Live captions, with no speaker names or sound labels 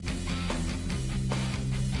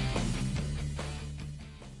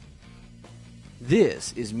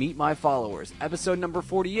This is Meet My Followers, episode number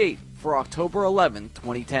 48 for October 11th,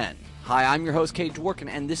 2010. Hi, I'm your host, Kate Dworkin,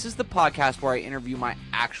 and this is the podcast where I interview my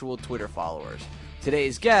actual Twitter followers.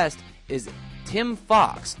 Today's guest is Tim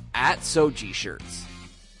Fox at Soji Shirts.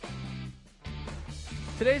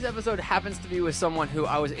 Today's episode happens to be with someone who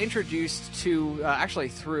I was introduced to actually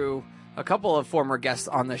through a couple of former guests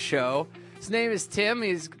on the show. His name is Tim.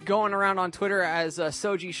 He's going around on Twitter as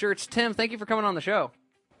Soji Shirts. Tim, thank you for coming on the show.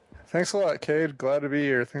 Thanks a lot, Cade. Glad to be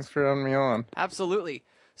here. Thanks for having me on. Absolutely.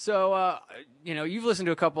 So, you've listened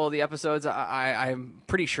to a couple of the episodes. I'm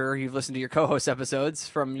pretty sure you've listened to your co-host episodes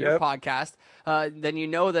from your podcast. Then you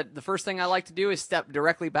know that the first thing I like to do is step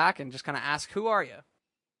directly back and just kind of ask, who are you?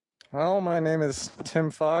 Well, my name is Tim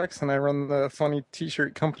Fox, and I run the funny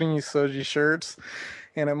t-shirt company, Soji Shirts.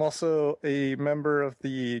 And I'm also a member of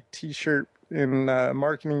the t-shirt and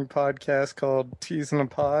marketing podcast called Tees in a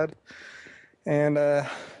Pod. And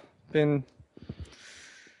been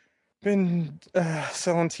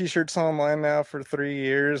selling t-shirts online now for 3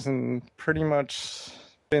 years, and pretty much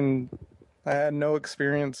I had no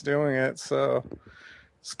experience doing it, so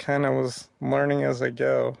just kind of was learning as I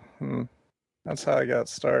go, and that's how I got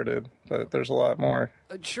started, but there's a lot more.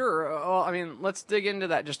 Sure. Well, I mean, let's dig into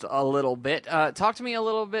that just a little bit. Talk to me a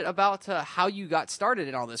little bit about how you got started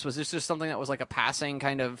in all this. Was this just something that was like a passing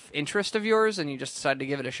kind of interest of yours, and you just decided to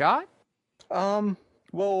give it a shot?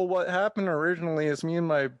 Well, what happened originally is me and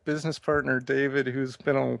my business partner, David, who's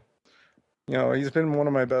been he's been one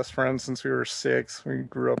of my best friends since we were 6. We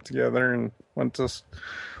grew up together and went to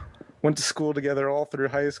school together all through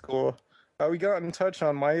high school. We got in touch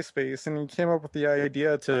on MySpace, and he came up with the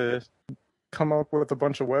idea to come up with a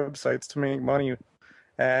bunch of websites to make money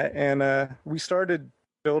at. And we started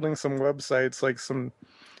building some websites, like some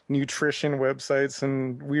nutrition websites,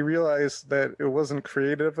 and we realized that it wasn't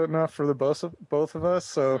creative enough for the both of us.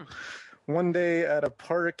 So one day at a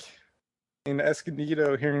park in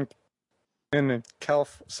Escondido here in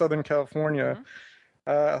Southern California,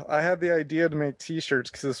 I had the idea to make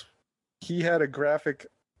t-shirts because he had a graphic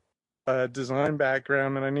design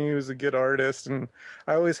background, and I knew he was a good artist, and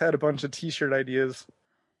I always had a bunch of t-shirt ideas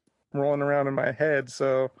rolling around in my head.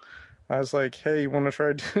 So I was like, hey, you want to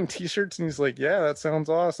try doing t-shirts? And he's like, yeah, that sounds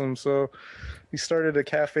awesome. So we started a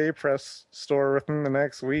cafe press store within the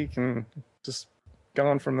next week and just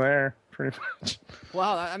gone from there, pretty much.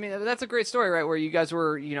 Wow, I mean, that's a great story, right, where you guys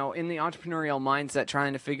were, in the entrepreneurial mindset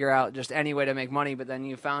trying to figure out just any way to make money, but then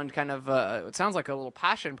you found kind of, it sounds like a little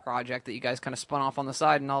passion project that you guys kind of spun off on the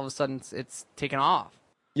side, and all of a sudden it's taken off.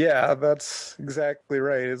 Yeah, that's exactly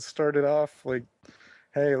right. It started off like,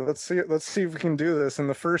 hey, let's see if we can do this. In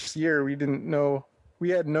the first year, we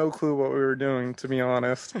had no clue what we were doing, to be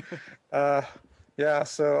honest. Yeah,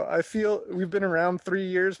 so I feel we've been around 3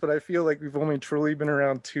 years, but I feel like we've only truly been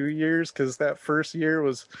around 2 years, because that first year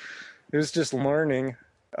was just learning.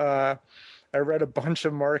 I read a bunch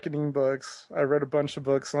of marketing books. I read a bunch of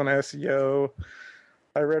books on SEO.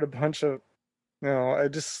 I read a bunch of, I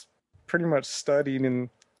just pretty much studied, and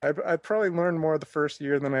I probably learned more the first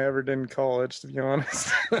year than I ever did in college, to be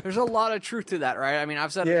honest. There's a lot of truth to that, right? I mean,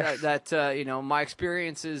 I've said that my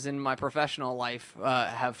experiences in my professional life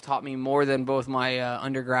have taught me more than both my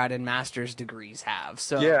undergrad and master's degrees have.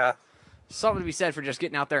 So yeah, something to be said for just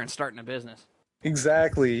getting out there and starting a business.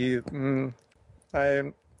 Exactly. My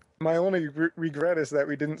only regret is that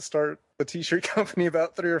we didn't start the t-shirt company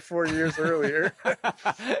about 3 or 4 years earlier. So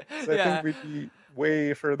I think we'd be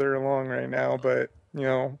way further along right now, but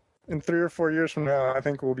in 3 or 4 years from now, I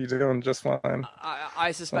think we'll be doing just fine.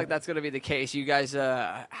 I suspect that's going to be the case. You guys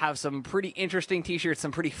have some pretty interesting t-shirts,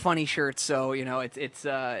 some pretty funny shirts, so it's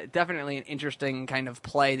definitely an interesting kind of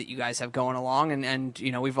play that you guys have going along, and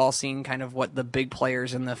we've all seen kind of what the big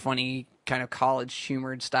players in the funny kind of college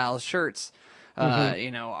humored style shirts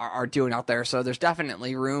are doing out there. So there's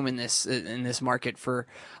definitely room in this market for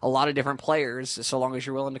a lot of different players, so long as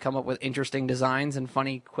you're willing to come up with interesting designs and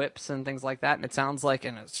funny quips and things like that. And it sounds like,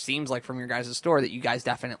 and it seems like from your guys' store, that you guys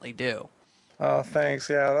definitely do. Oh, thanks.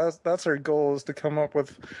 Yeah, that's our goal, is to come up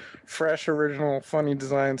with fresh, original, funny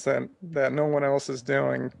designs that no one else is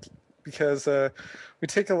doing. Because we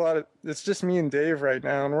take it's just me and Dave right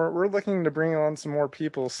now, and we're looking to bring on some more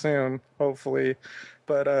people soon, hopefully.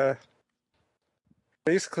 But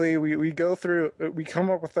basically, we go through, we come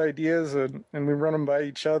up with ideas, and we run them by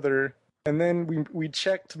each other, and then we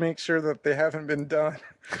check to make sure that they haven't been done.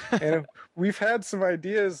 And we've had some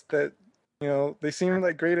ideas that, they seem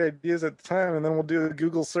like great ideas at the time, and then we'll do a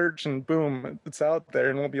Google search, and boom, it's out there,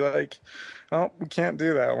 and we'll be like, oh, we can't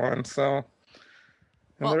do that one. So,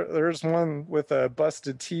 and there's one with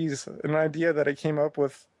busted tees, an idea that I came up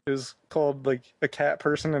with It was called like a cat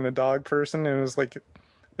person and a dog person, and it was like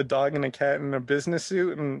a dog and a cat in a business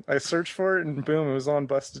suit, and I searched for it, and boom, it was on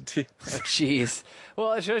Busted Teeth. Oh, jeez.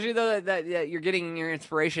 Well, it shows you though that you're getting your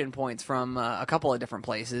inspiration points from a couple of different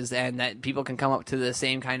places, and that people can come up to the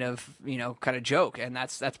same kind of joke, and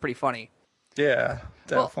that's pretty funny. Yeah,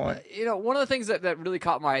 definitely. Well, one of the things that really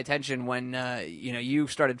caught my attention when you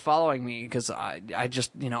started following me, because I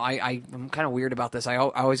just I'm kind of weird about this. I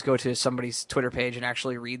always go to somebody's Twitter page and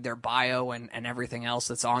actually read their bio and everything else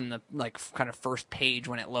that's on the kind of first page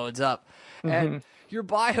when it loads up. Mm-hmm. And your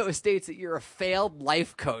bio states that you're a failed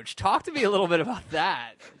life coach. Talk to me a little bit about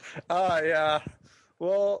that. Yeah.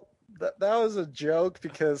 Well, that was a joke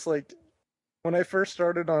because when I first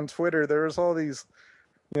started on Twitter, there was all these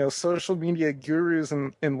social media gurus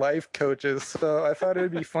and life coaches. So I thought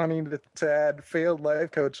it'd be funny to add failed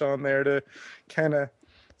life coach on there to kind of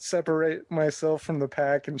separate myself from the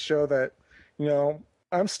pack and show that,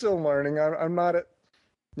 I'm still learning. I'm not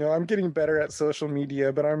I'm getting better at social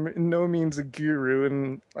media, but I'm in no means a guru.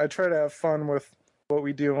 And I try to have fun with what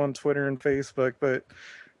we do on Twitter and Facebook, but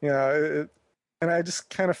and I just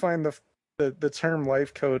kind of find the term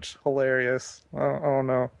life coach hilarious. I don't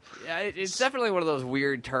know. Yeah, it's definitely one of those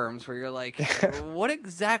weird terms where you're like, what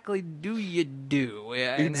exactly do you do?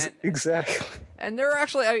 Exactly. And there are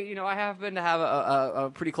actually, I happen to have a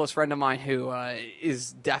pretty close friend of mine who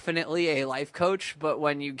is definitely a life coach, but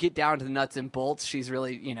when you get down to the nuts and bolts, she's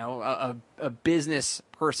really, a business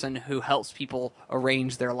person who helps people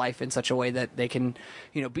arrange their life in such a way that they can,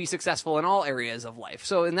 be successful in all areas of life.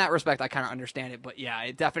 So in that respect, I kind of understand it, but yeah,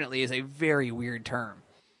 it definitely is a very weird term.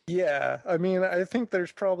 Yeah, I mean, I think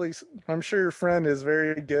I'm sure your friend is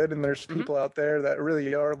very good, and there's people out there that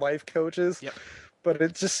really are life coaches. Yep. But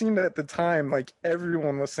it just seemed at the time like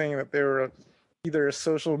everyone was saying that they were either a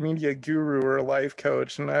social media guru or a life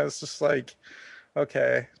coach, and I was just like,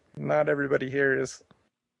 okay, not everybody here is,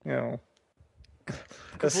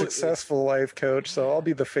 a successful life coach, so I'll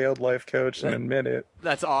be the failed life coach and admit it.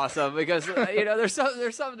 That's awesome because there's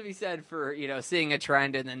something to be said for seeing a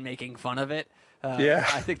trend and then making fun of it. Yeah,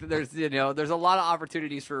 I think that there's a lot of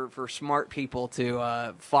opportunities for smart people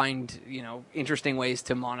to find interesting ways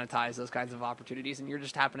to monetize those kinds of opportunities, and you're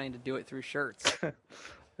just happening to do it through shirts.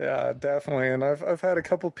 Yeah, definitely. And I've had a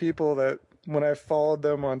couple people that when I followed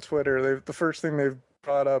them on Twitter, the first thing they've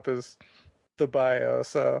brought up is the bio.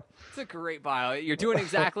 So it's a great bio. You're doing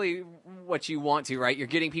exactly what you want to, right? You're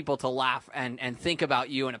getting people to laugh and think about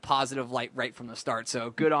you in a positive light right from the start. So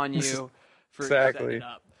good on you for setting it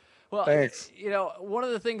up. Well, thanks. One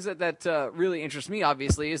of the things that really interests me,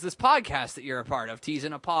 obviously, is this podcast that you're a part of, Teas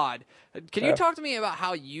in a Pod. Can you talk to me about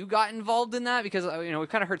how you got involved in that? Because, we've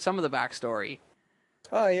kind of heard some of the backstory.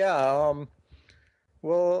 Oh, yeah.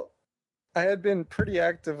 Well, I had been pretty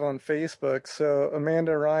active on Facebook, so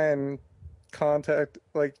Amanda Ryan I've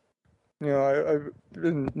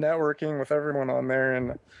been networking with everyone on there,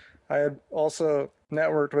 and I had also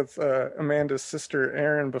networked with Amanda's sister,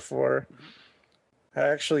 Erin, before. I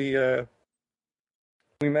actually,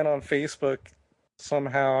 we met on Facebook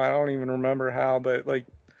somehow. I don't even remember how, but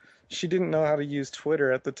she didn't know how to use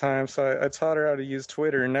Twitter at the time, so I taught her how to use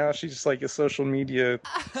Twitter, and now she's like a social media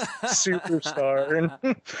superstar.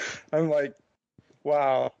 And I'm like,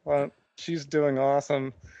 wow, she's doing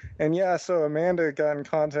awesome. And yeah, so Amanda got in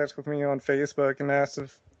contact with me on Facebook and asked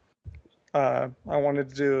if I wanted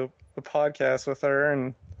to do a podcast with her,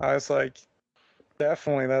 and I was like,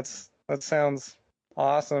 definitely, that sounds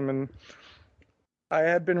awesome. And I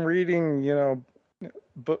had been reading,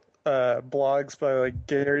 blogs by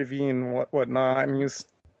Gary Vee and whatnot. And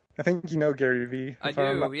I think Gary Vee. I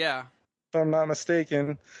do, yeah. If I'm not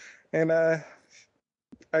mistaken. And I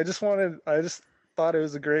just thought it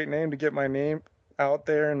was a great name to get my name out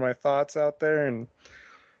there and my thoughts out there. And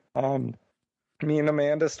me and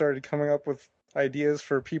Amanda started coming up with ideas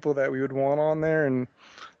for people that we would want on there. And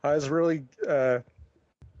I was really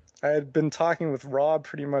I had been talking with Rob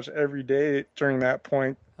pretty much every day during that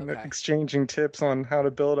point, exchanging tips on how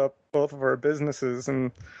to build up both of our businesses.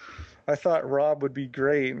 And I thought Rob would be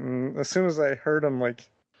great. And as soon as I heard him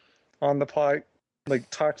on the pod,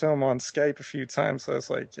 talk to him on Skype a few times, I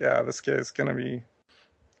was like, yeah, this guy's gonna be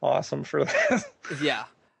awesome for that. Yeah.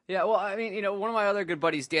 Yeah, well, I mean, one of my other good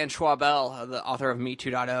buddies, Dan Schwabel, the author of Me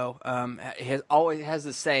 2.0, always has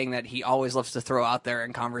this saying that he always loves to throw out there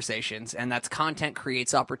in conversations, and that's content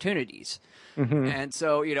creates opportunities. Mm-hmm. And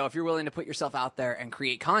so, if you're willing to put yourself out there and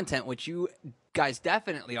create content, which you guys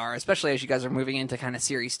definitely are, especially as you guys are moving into kind of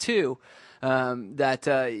series 2,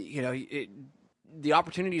 the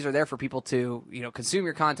opportunities are there for people to, consume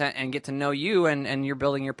your content and get to know you, and you're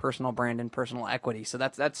building your personal brand and personal equity. So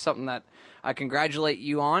that's something that I congratulate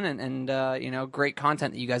you on, and great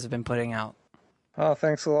content that you guys have been putting out. Oh,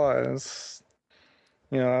 thanks a lot.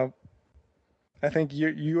 You know, I think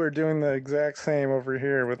you are doing the exact same over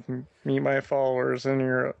here with Meet My Followers and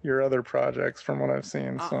your other projects from what I've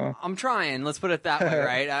seen. So I'm trying. Let's put it that way,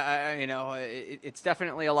 right? It's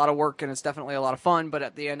definitely a lot of work and it's definitely a lot of fun. But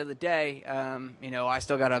at the end of the day, I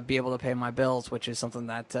still got to be able to pay my bills, which is something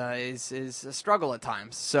that is a struggle at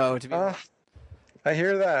times. So to be I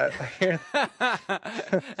hear that.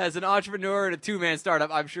 As an entrepreneur and a two-man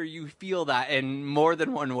startup, I'm sure you feel that in more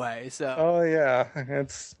than one way. So. Oh yeah,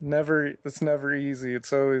 it's never easy.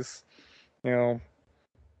 It's always,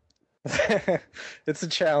 it's a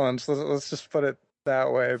challenge. Let's just put it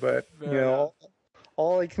that way. But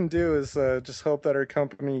all I can do is just hope that our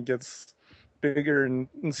company gets bigger and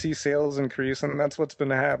see sales increase, and that's what's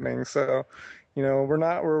been happening. So, we're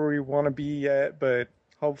not where we want to be yet, but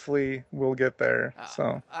hopefully we'll get there.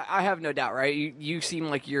 So I have no doubt, right? You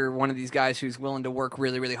seem like you're one of these guys who's willing to work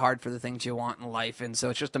really, really hard for the things you want in life, and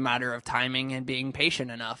so it's just a matter of timing and being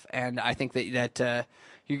patient enough. And I think that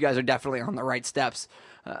you guys are definitely on the right steps.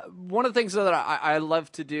 One of the things that I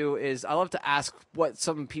love to do is I love to ask what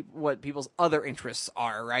people's other interests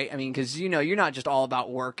are, right? I mean, because you're not just all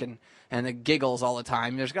about work and the giggles all the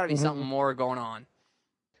time. There's got to be something more going on.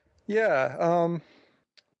 Yeah.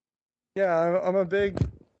 Yeah, I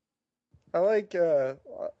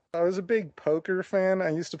was a big poker fan. I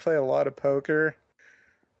used to play a lot of poker.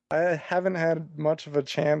 I haven't had much of a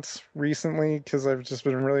chance recently because I've just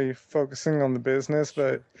been really focusing on the business,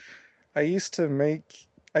 but I used to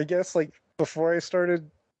I guess like before I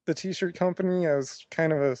started the t-shirt company, I was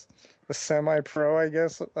kind of a semi-pro, I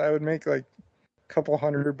guess. I would make like a couple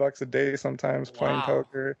 $100 a day sometimes playing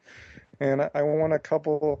poker. And I won a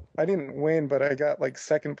couple. I didn't win, but I got like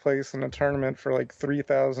second place in a tournament for like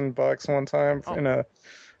 $3,000 one time in a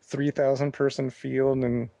 3,000 person field,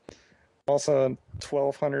 and also a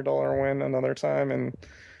 $1,200 win another time. And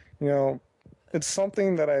it's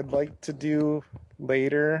something that I'd like to do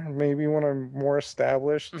later, maybe when I'm more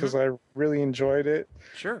established, because I really enjoyed it.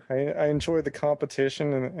 Sure. I enjoy the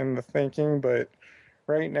competition and the thinking, but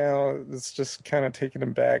right now it's just kind of taking a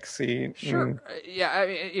back seat. Sure. Yeah. I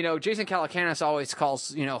mean, Jason Calacanis always calls,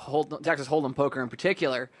 Texas Hold'em poker in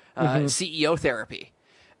particular, CEO therapy.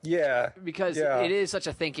 Yeah. Because it is such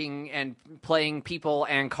a thinking and playing people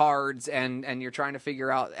and cards, and you're trying to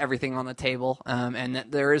figure out everything on the table, and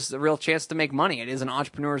that there is a real chance to make money. It is an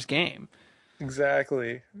entrepreneur's game.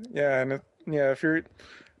 Exactly. Yeah. And if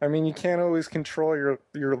you can't always control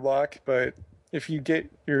your luck, but if you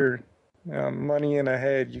get your money in a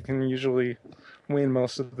head, you can usually win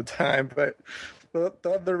most of the time. But the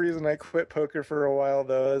other reason I quit poker for a while,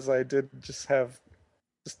 though, is I did just have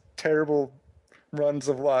just terrible runs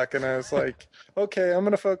of luck, and I was like, okay, I'm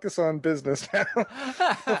going to focus on business now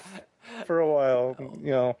for a while.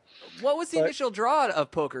 What was the initial draw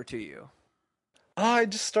of poker to you? I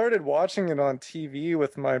just started watching it on TV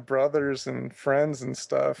with my brothers and friends and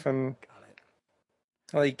stuff, and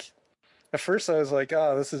like, at first I was like,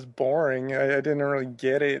 this is boring. I didn't really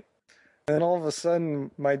get it. And then all of a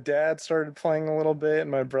sudden, my dad started playing a little bit,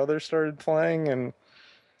 and my brother started playing, and,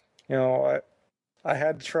 I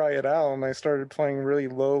had to try it out, and I started playing really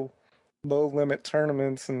low limit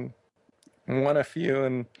tournaments and won a few,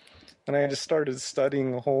 and I just started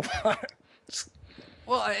studying a whole lot.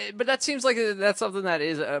 Well, but that seems like that's something that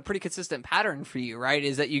is a pretty consistent pattern for you, right?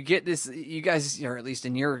 Is that you get this, you guys, or at least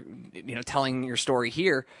in your, telling your story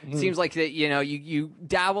here, it seems like that, you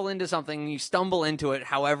dabble into something, you stumble into it,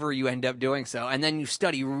 however you end up doing so, and then you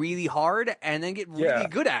study really hard and then get really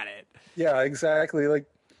good at it. Yeah, exactly. Like,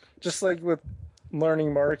 just like with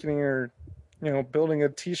learning marketing or, building a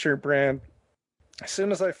t-shirt brand, as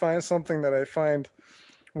soon as I find something that I find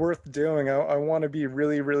worth doing, I want to be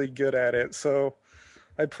really, really good at it. So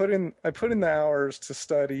I put in the hours to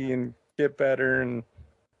study and get better, and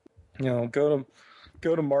go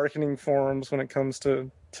to marketing forums when it comes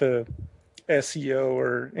to SEO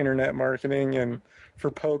or internet marketing. And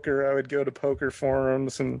for poker, I would go to poker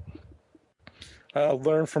forums and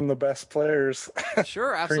learn from the best players.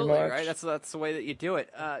 Sure, absolutely, right? That's the way that you do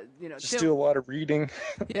it. Just do a lot of reading.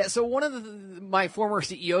 Yeah. So one of my former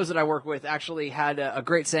CEOs that I work with actually had a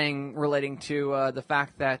great saying relating to the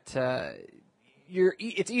fact that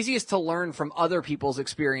it's easiest to learn from other people's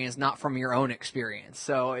experience, not from your own experience.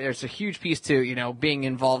 So there's a huge piece to being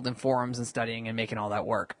involved in forums and studying and making all that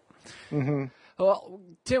work. Mm-hmm. Well,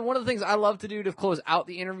 Tim, one of the things I love to do to close out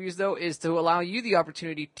the interviews, though, is to allow you the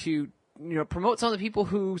opportunity to promote some of the people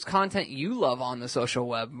whose content you love on the social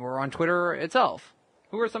web or on Twitter itself.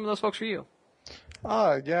 Who are some of those folks for you?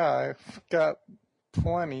 Yeah, I've got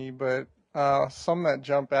plenty, but some that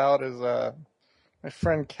jump out is my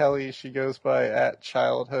friend Kelly. She goes by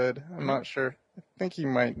 @childhood. I'm not sure. I think you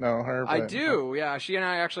might know her. But, I do. Yeah, she and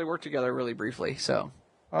I actually worked together really briefly. So.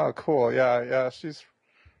 Oh, cool. Yeah. She's a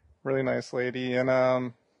really nice lady, and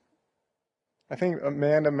I think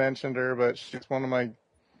Amanda mentioned her, but she's one of my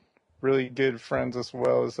really good friends as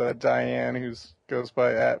well as Diane, who goes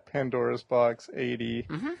by @PandorasBox80.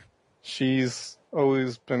 Mm-hmm. She's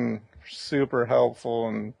always been super helpful,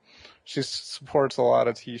 and she supports a lot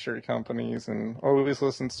of t-shirt companies and always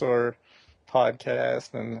listens to our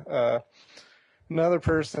podcast. And another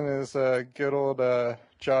person is good old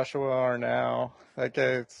Joshua Arnau. That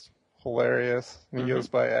guy's hilarious. He goes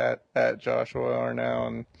by at Joshua Arnau,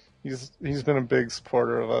 and he's been a big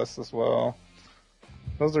supporter of us as well.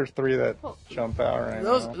 Those are three that jump out right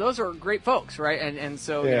now. Those are great folks, right? And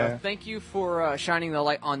so thank you for shining the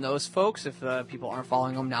light on those folks. If people aren't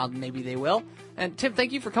following them now, maybe they will. And Tim,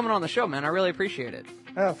 thank you for coming on the show, man. I really appreciate it.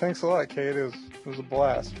 Yeah, thanks a lot, Kate. It was a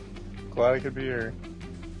blast. Glad I could be here.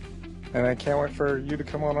 And I can't wait for you to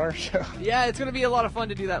come on our show. Yeah, it's going to be a lot of fun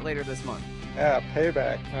to do that later this month. Yeah,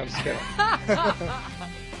 payback. No, I'm just kidding.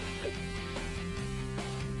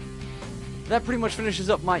 That pretty much finishes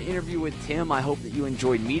up my interview with Tim. I hope that you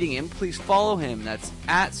enjoyed meeting him. Please follow him. That's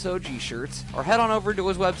 @SojiShirts, or head on over to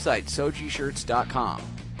his website, SojiShirts.com.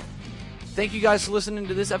 Thank you guys for listening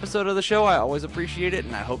to this episode of the show. I always appreciate it,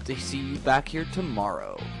 and I hope to see you back here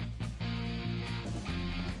tomorrow.